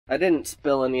I didn't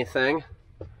spill anything.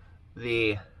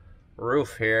 The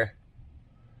roof here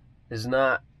is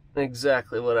not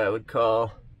exactly what I would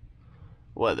call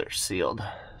weather sealed.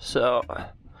 So I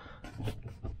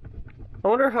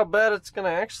wonder how bad it's gonna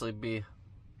actually be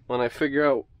when I figure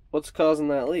out what's causing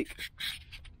that leak.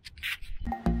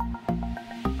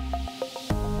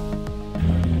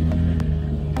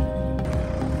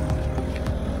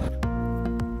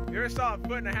 You're a solid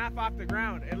 1.5 feet off the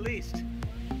ground, at least.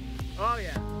 Oh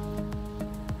yeah.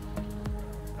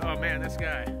 Oh man, this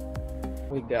guy.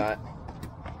 We got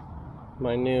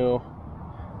my new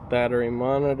battery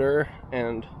monitor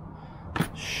and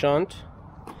shunt,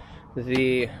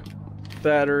 the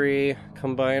battery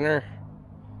combiner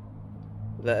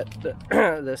that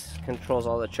this controls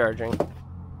all the charging,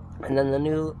 and then the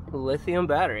new lithium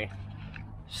battery.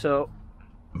 So,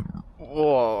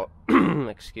 whoa,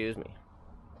 excuse me.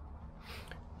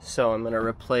 So I'm going to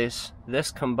replace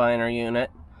this combiner unit.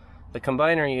 The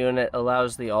combiner unit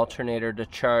allows the alternator to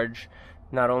charge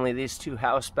not only these two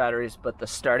house batteries, but the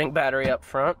starting battery up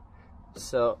front.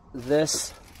 So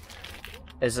this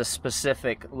is a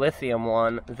specific lithium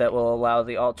one that will allow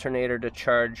the alternator to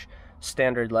charge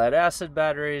standard lead acid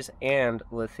batteries and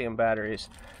lithium batteries.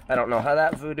 I don't know how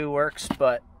that voodoo works,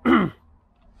 but I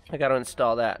got to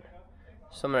install that.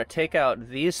 So I'm going to take out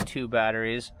these two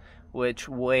batteries, which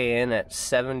weigh in at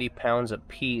 70 pounds a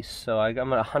piece. So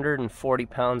I'm at 140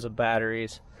 pounds of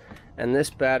batteries. And this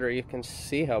battery, you can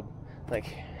see how, like,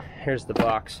 here's the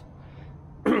box.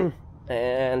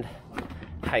 And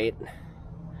height.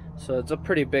 So it's a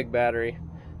pretty big battery.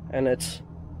 And it's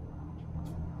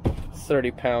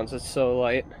 30 pounds. It's so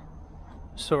light.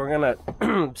 So we're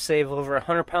gonna save over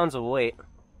 100 pounds of weight.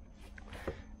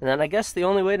 And then I guess the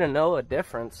only way to know a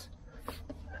difference,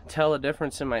 tell a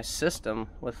difference in my system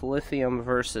with lithium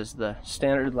versus the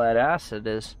standard lead acid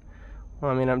is,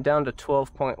 well, I mean, I'm down to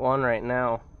 12.1 right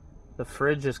now. The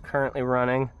fridge is currently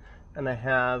running, and I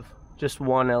have just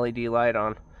one LED light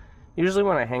on. Usually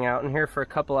when I hang out in here for a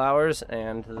couple hours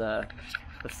and the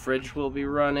fridge will be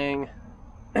running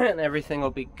and everything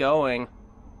will be going,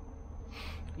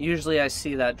 usually I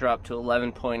see that drop to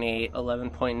 11.8,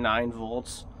 11.9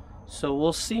 volts. So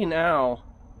we'll see now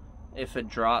if it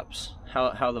drops,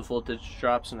 how the voltage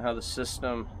drops and how the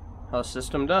system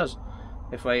does.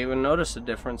 If I even notice a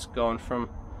difference going from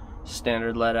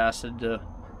standard lead acid to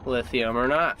lithium or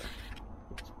not.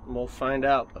 We'll find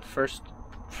out. But first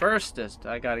is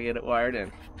I gotta get it wired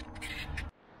in.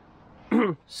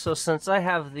 So since I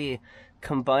have the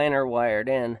combiner wired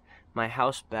in, my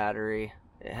house battery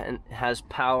has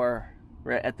power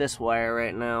right at this wire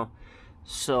right now.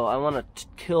 So I want to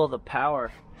kill the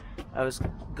power. I was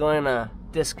going to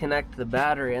disconnect the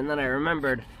battery, and then I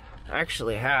remembered I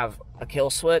actually have a kill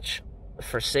switch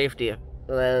for safety.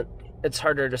 It's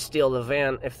harder to steal the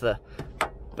van if the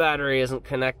battery isn't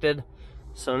connected.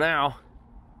 So now,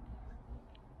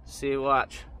 see,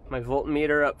 watch. My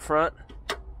voltmeter up front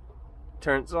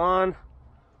turns on,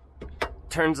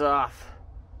 turns off.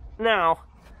 Now,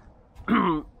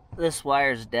 this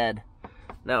wire's dead.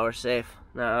 Now we're safe.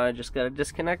 Now I just gotta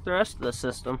disconnect the rest of the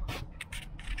system.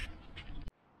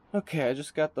 Okay, I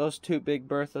just got those two big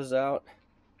Berthas out.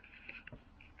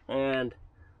 And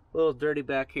a little dirty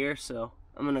back here, so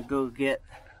I'm gonna go get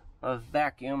a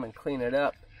vacuum and clean it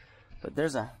up. But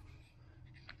there's a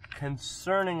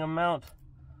concerning amount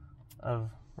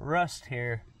of rust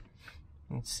here.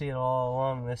 You can see it all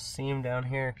along this seam down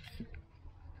here.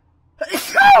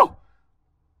 Oh!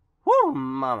 Woo,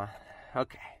 mama.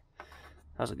 Okay.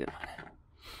 That was a good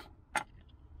one.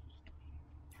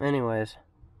 Anyways,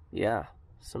 yeah.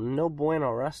 Some no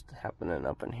bueno rust happening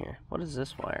up in here. What is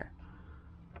this wire?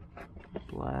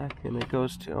 Black, and it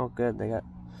goes to, oh good, they got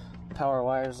power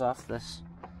wires off this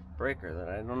breaker that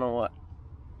I don't know what.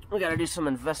 We gotta do some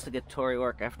investigatory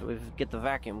work after we get the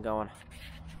vacuum going.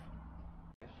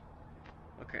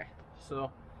 Okay,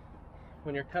 so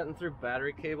when you're cutting through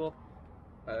battery cable,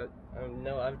 I've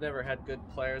never had good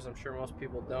pliers. I'm sure most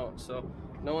people don't, so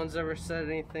no one's ever said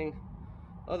anything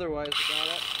otherwise about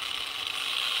it.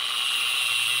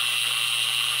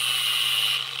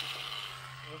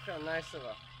 Look how nice of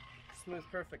a smooth,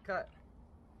 perfect cut.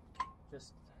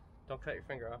 Just don't cut your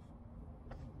finger off.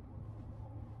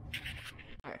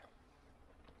 Okay.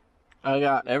 I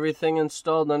got everything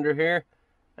installed under here,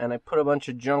 and I put a bunch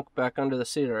of junk back under the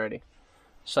seat already.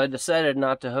 So I decided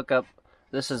not to hook up.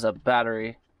 This is a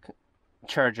battery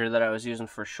charger that I was using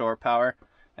for shore power.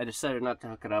 I decided not to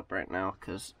hook it up right now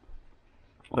because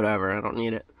whatever, I don't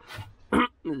need it.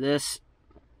 This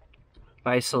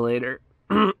isolator,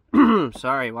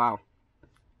 sorry, wow.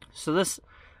 So this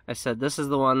I said this is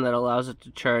the one that allows it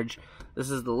to charge. This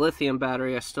is the lithium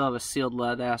battery. I still have a sealed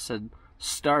lead acid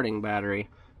starting battery.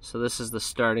 So this is the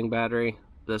starting battery.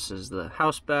 This is the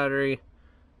house battery.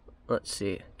 Let's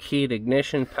see, keyed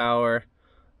ignition power,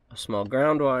 a small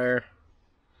ground wire,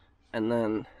 and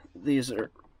then these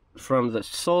are from the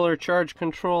solar charge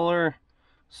controller,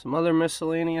 some other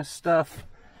miscellaneous stuff,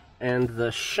 and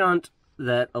the shunt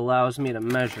that allows me to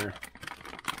measure.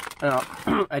 Now,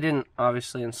 I didn't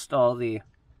obviously install the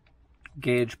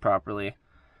gauge properly.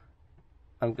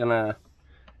 I'm gonna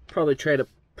probably try to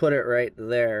put it right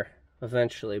there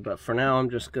eventually, but for now I'm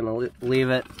just gonna leave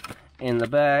it in the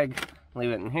bag,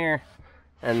 leave it in here,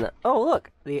 and oh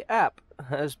look, the app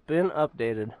has been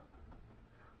updated.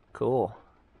 Cool.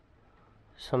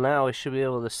 So now we should be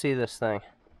able to see this thing.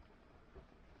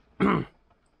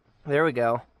 There we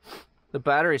go. The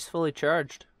battery's fully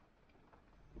charged.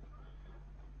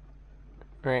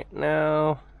 Right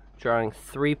now, drawing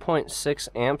 3.6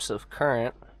 amps of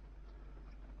current.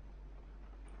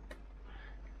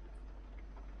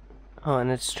 Oh,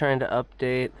 and it's trying to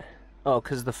update. Oh,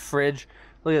 because the fridge,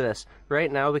 look at this.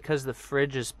 Right now, because the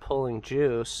fridge is pulling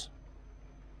juice.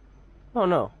 Oh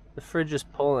no, the fridge is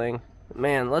pulling.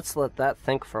 Man, let's let that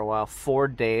think for a while. 4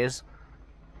 days.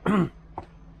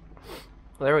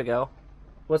 There we go.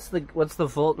 What's the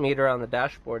voltmeter on the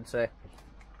dashboard say?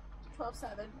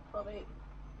 12.7, 12.8.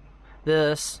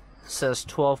 This says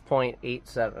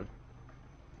 12.87.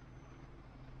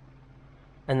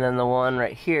 And then the one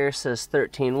right here says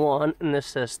 13.1, and this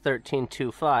says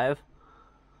 13.25.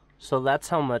 So that's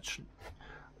how much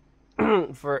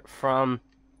from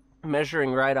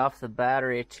measuring right off the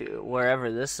battery to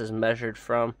wherever this is measured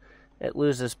from, it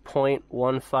loses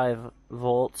 0.15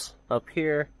 volts up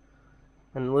here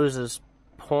and loses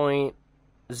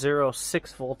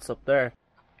 0.06 volts up there.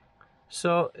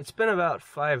 So it's been about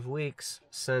 5 weeks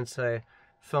since I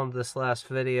filmed this last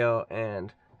video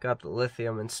and got the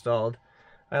lithium installed.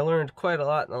 I learned quite a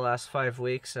lot in the last 5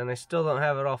 weeks, and I still don't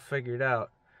have it all figured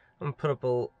out. I'm going to put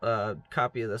up a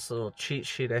copy of this little cheat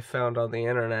sheet I found on the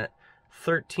internet.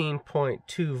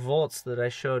 13.2 volts that I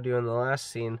showed you in the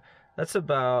last scene, that's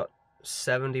about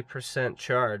 70%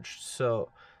 charged. So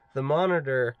the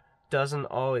monitor doesn't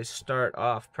always start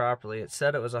off properly. It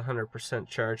said it was 100%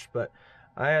 charged, but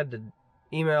I had to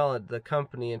email the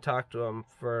company and talk to them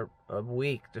for a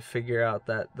week to figure out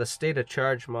that the state of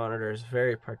charge monitor is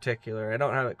very particular. I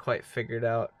don't have it quite figured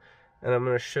out, and I'm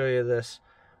going to show you this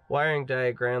wiring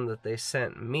diagram that they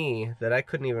sent me that I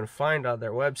couldn't even find on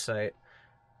their website.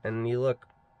 And you look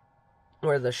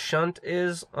where the shunt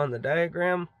is on the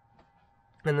diagram,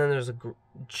 and then there's a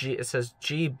G, it says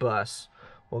G bus.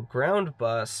 Well, ground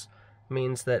bus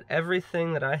means that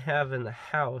everything that I have in the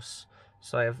house,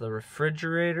 so I have the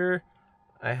refrigerator,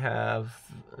 I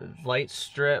have light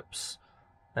strips,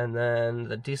 and then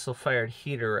the diesel-fired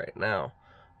heater right now.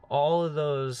 All of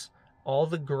those, all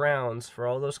the grounds for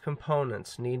all those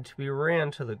components need to be ran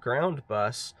to the ground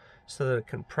bus so that it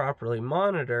can properly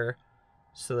monitor,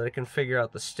 so that it can figure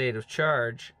out the state of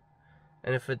charge.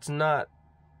 And if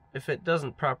it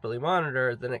doesn't properly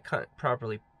monitor, then it can't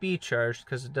properly be charged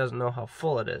because it doesn't know how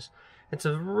full it is. It's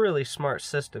a really smart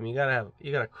system. You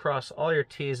gotta cross all your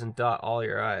T's and dot all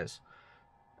your I's.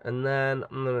 And then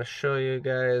I'm gonna show you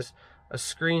guys a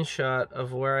screenshot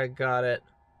of where I got it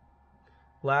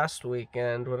last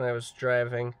weekend when I was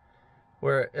driving,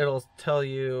 where it'll tell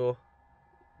you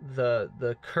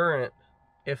the current.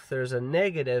 If there's a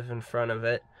negative in front of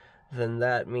it, then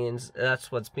that means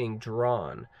that's what's being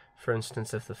drawn. For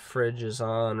instance, if the fridge is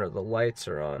on or the lights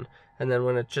are on. And then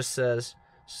when it just says,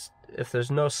 if there's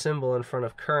no symbol in front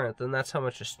of current, then that's how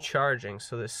much it's charging.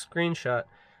 So this screenshot,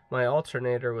 my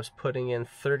alternator was putting in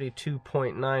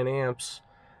 32.9 amps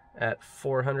at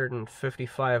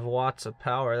 455 watts of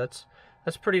power.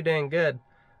 That's pretty dang good.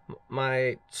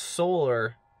 My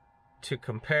solar, to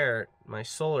compare, my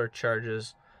solar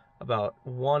charges about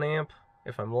 1 amp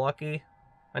if I'm lucky.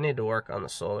 I need to work on the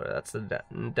solar. That's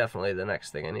definitely the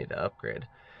next thing I need to upgrade.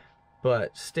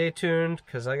 But stay tuned,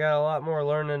 because I got a lot more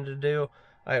learning to do.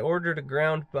 I ordered a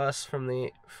ground bus from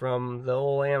the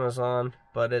old Amazon,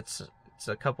 but it's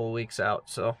a couple weeks out,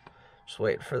 so just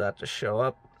wait for that to show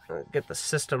up. Get the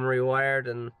system rewired,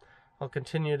 and I'll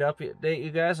continue to update you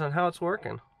guys on how it's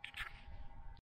working.